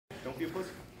Don't be a pussy.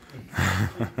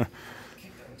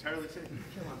 Entirely safe.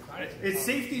 It's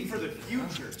safety for the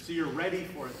future, so you're ready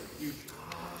for the future.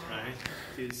 Right?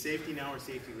 It's safety now or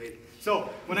safety later. So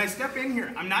when I step in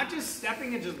here, I'm not just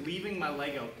stepping and just leaving my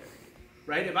leg out there.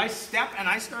 Right? If I step and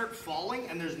I start falling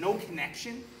and there's no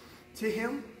connection to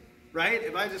him, right?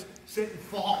 If I just sit and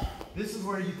fall, this is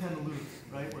where you tend to lose,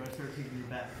 right? Where I start taking your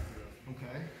back.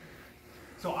 Okay?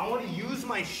 So I want to use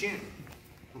my shin.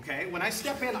 Okay? When I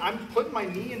step in, I'm putting my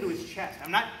knee into his chest.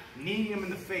 I'm not kneeing him in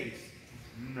the face.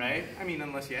 Right? I mean,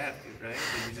 unless you have to, right?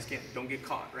 You just can't, don't get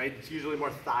caught, right? It's usually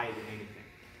more thigh than anything.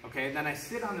 Okay? And then I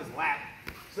sit on his lap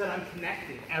so that I'm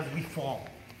connected as we fall.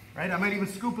 Right? I might even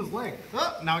scoop his leg.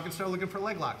 Oh, now I can start looking for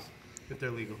leg locks if they're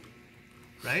legal.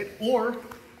 Right? Or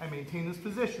I maintain this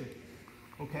position.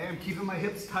 Okay? I'm keeping my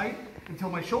hips tight until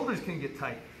my shoulders can get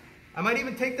tight. I might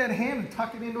even take that hand and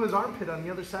tuck it into his armpit on the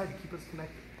other side to keep us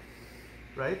connected.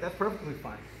 Right? That's perfectly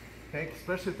fine. Okay?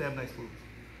 Especially if they have nice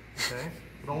boobs. Okay?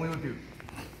 But only with dudes.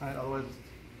 Alright, otherwise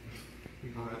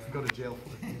you go to jail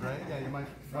for it. Right? Yeah, your wife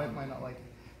might not like it.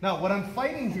 Now, what I'm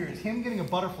fighting here is him getting a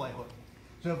butterfly hook.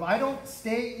 So if I don't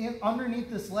stay in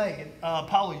underneath this leg, and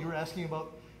Paulo, you were asking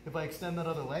about if I extend that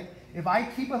other leg. If I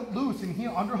keep it loose and he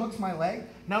underhooks my leg,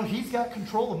 now he's got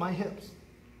control of my hips.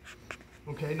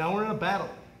 Okay, now we're in a battle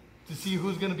to see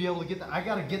who's going to be able to get that. I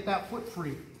got to get that foot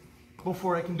free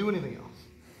before I can do anything else.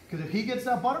 Because if he gets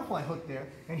that butterfly hook there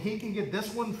and he can get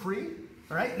this one free,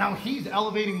 all right, now he's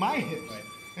elevating my hips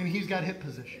and he's got hip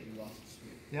position.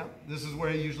 Yeah, this is where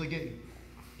I usually get you.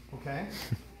 Okay?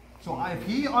 So if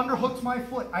he underhooks my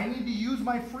foot, I need to use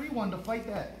my free one to fight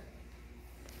that.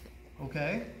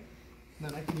 Okay? And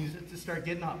then I can use it to start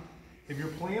getting up. If you're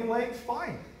playing legs,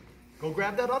 fine. Go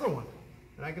grab that other one.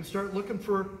 And I can start looking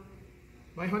for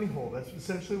my honey hole. That's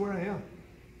essentially where I am.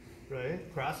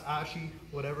 Right? Cross, ashi,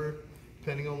 whatever,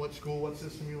 depending on what school, what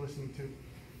system you're listening to,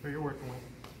 or you're working with.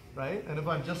 Right? And if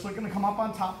I'm just looking to come up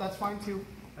on top, that's fine too.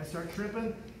 I start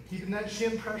tripping, keeping that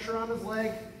shin pressure on his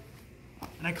leg,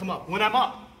 and I come up. When I'm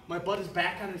up, my butt is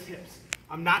back on his hips.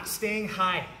 I'm not staying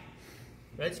high,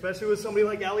 right? Especially with somebody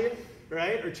like Elliot,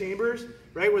 right? Or Chambers,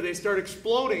 right? Where they start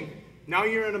exploding. Now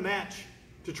you're in a match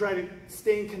to try to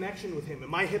stay in connection with him.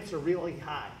 And my hips are really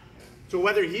high. So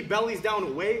whether he bellies down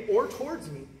away or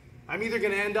towards me, I'm either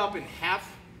going to end up in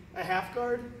a half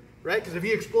guard, right? Because if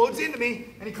he explodes into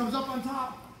me and he comes up on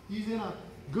top, he's in a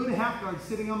good half guard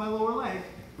sitting on my lower leg,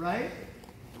 right?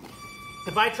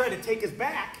 If I try to take his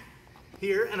back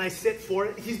here and I sit for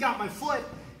it, he's got my foot,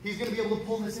 he's going to be able to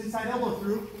pull this inside elbow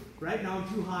through, right? Now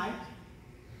I'm too high,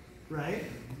 right?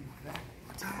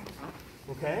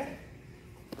 Okay?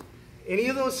 Any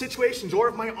of those situations, or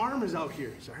if my arm is out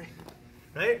here, sorry,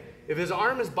 right? If his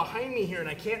arm is behind me here and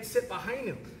I can't sit behind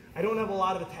him, I don't have a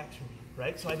lot of attachment,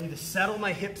 right? So I need to settle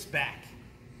my hips back.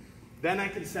 Then I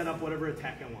can set up whatever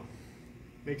attack I want.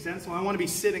 Make sense? So I want to be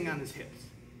sitting on his hips.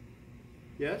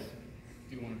 Yes?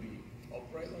 Do you want to be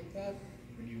upright like that?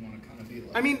 Or do you want to kind of be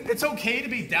like... I mean, it's okay to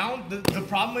be down. The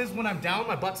problem is when I'm down,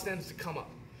 my butt tends to come up.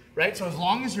 Right? So as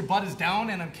long as your butt is down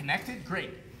and I'm connected,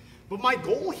 great. But my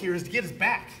goal here is to get his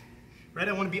back. Right?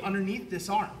 I want to be underneath this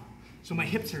arm. So my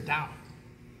hips are down.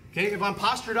 Okay? If I'm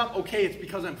postured up, okay, it's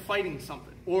because I'm fighting something.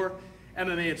 Or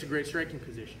MMA, it's a great striking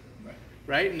position.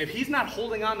 Right? And if he's not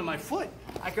holding on to my foot,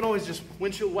 I can always just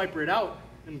windshield wiper it out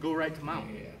and go right to mount.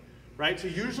 Yeah. Right? So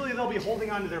usually they'll be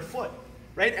holding on to their foot.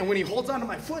 Right? And when he holds onto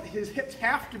my foot, his hips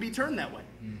have to be turned that way.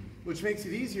 Which makes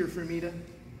it easier for me to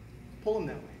pull him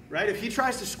that way. Right? If he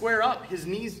tries to square up, his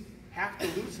knees have to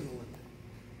loosen a little bit.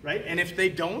 Right? And if they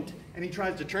don't, and he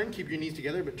tries to turn, keep your knees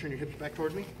together, but turn your hips back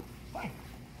towards me, fine.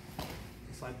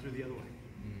 Slide through the other way.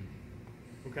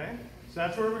 Okay? So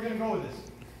that's where we're going to go with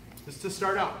this. Just to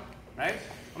start out. Right?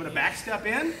 I'm going to back step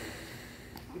in,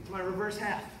 get to my reverse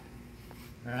half.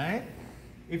 All right?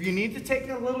 If you need to take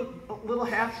a little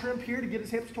half shrimp here to get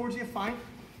his hips towards you, fine.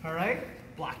 All right?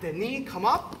 Block that knee, come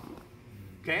up.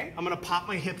 Okay? I'm going to pop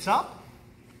my hips up,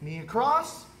 knee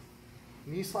across,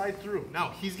 knee slide through.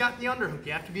 Now, he's got the underhook.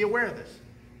 You have to be aware of this.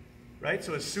 Right?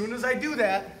 So as soon as I do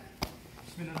that,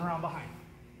 spin it around behind.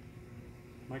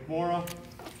 Mike Mora. All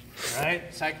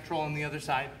right? Side control on the other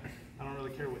side. I don't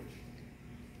really care which.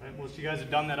 Right, most of you guys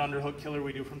have done that underhook killer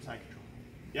we do from side control.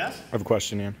 Yes? I have a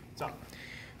question, Ian. What's up?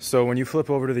 So when you flip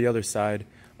over to the other side,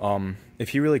 if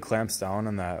he really clamps down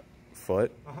on that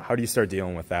foot, how do you start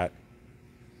dealing with that?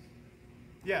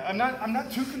 Yeah, I'm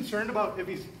not too concerned about if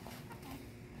he's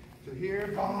so here,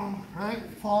 boom, right,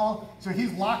 fall. So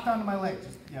he's locked onto my leg.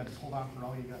 Just hold on for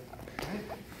all you got. Right?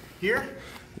 Here,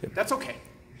 that's okay.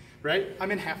 Right? I'm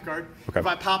in half guard. Okay. If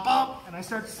I pop up and I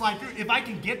start to slide through, if I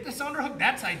can get this underhook,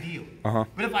 that's ideal. But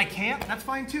if I can't, that's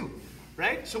fine too.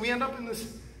 Right? So we end up in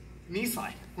this knee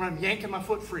slide, where I'm yanking my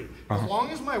foot free. As long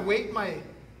as my weight and my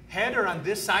head are on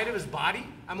this side of his body,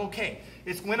 I'm okay.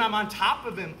 It's when I'm on top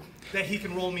of him that he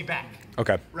can roll me back.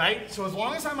 Okay. Right? So as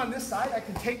long as I'm on this side, I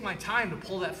can take my time to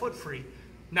pull that foot free.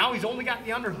 Now he's only got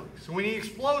the underhook. So when he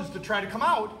explodes to try to come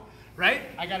out, right,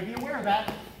 I got to be aware of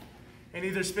that and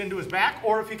either spin to his back,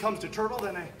 or if he comes to turtle,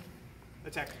 then I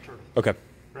attack the turtle. Okay.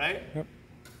 Right? Yep.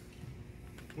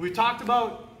 We talked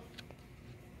about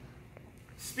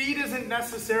speed isn't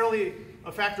necessarily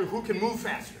a factor of who can move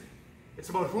faster. It's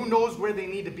about who knows where they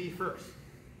need to be first.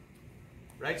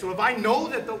 Right? So if I know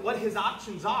that what his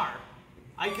options are,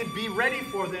 I could be ready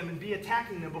for them and be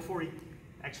attacking them before he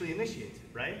actually initiates it,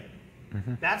 right?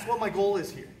 That's what my goal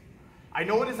is here. I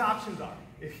know what his options are.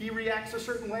 If he reacts a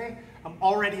certain way, I'm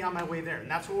already on my way there. And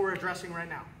that's what we're addressing right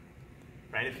now.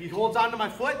 Right? If he holds onto my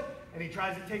foot and he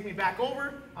tries to take me back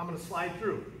over, I'm going to slide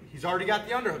through. He's already got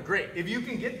the underhook. Great. If you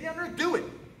can get the underhook, do it.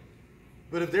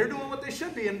 But if they're doing what they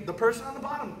should be, and the person on the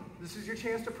bottom, this is your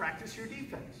chance to practice your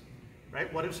defense.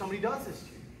 Right? What if somebody does this to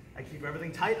you? I keep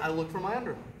everything tight. I look for my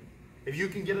underhook. If you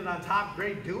can get it on top,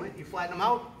 great, do it. You flatten them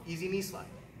out, easy knee slide.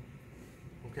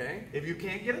 Okay? If you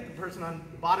can't get it, the person on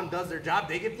the bottom does their job,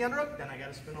 they get the underhook, then I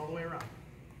got to spin all the way around.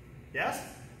 Yes?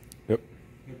 Yep.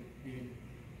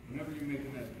 Whenever you're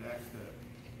making that back step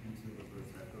into the reverse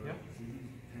back door, yep. so you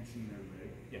pinching their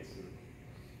leg. Yes.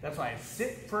 That's why I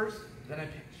sit first, then I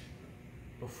pinch,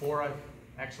 before I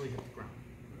actually hit the ground.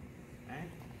 Okay?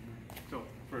 So,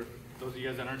 for those of you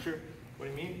guys that aren't sure, what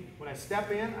do you mean? When I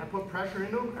step in, I put pressure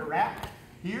into him, I wrap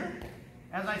here.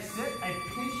 As I sit, I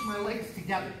pinch my legs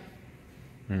together.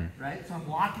 Right? So I'm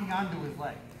locking onto his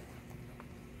leg.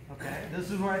 Okay?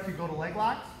 This is where I could go to leg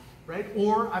locks, right?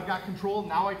 Or I've got control,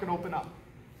 now I can open up.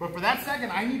 But for that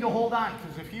second, I need to hold on,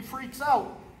 because if he freaks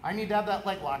out, I need to have that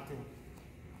leg locked in.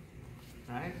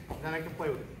 Right? Then I can play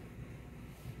with it.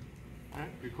 All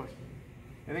right? Good question.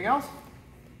 Anything else?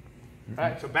 All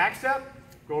right, so back step,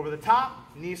 go over the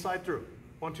top, knee slide through.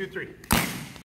 1, 2, 3.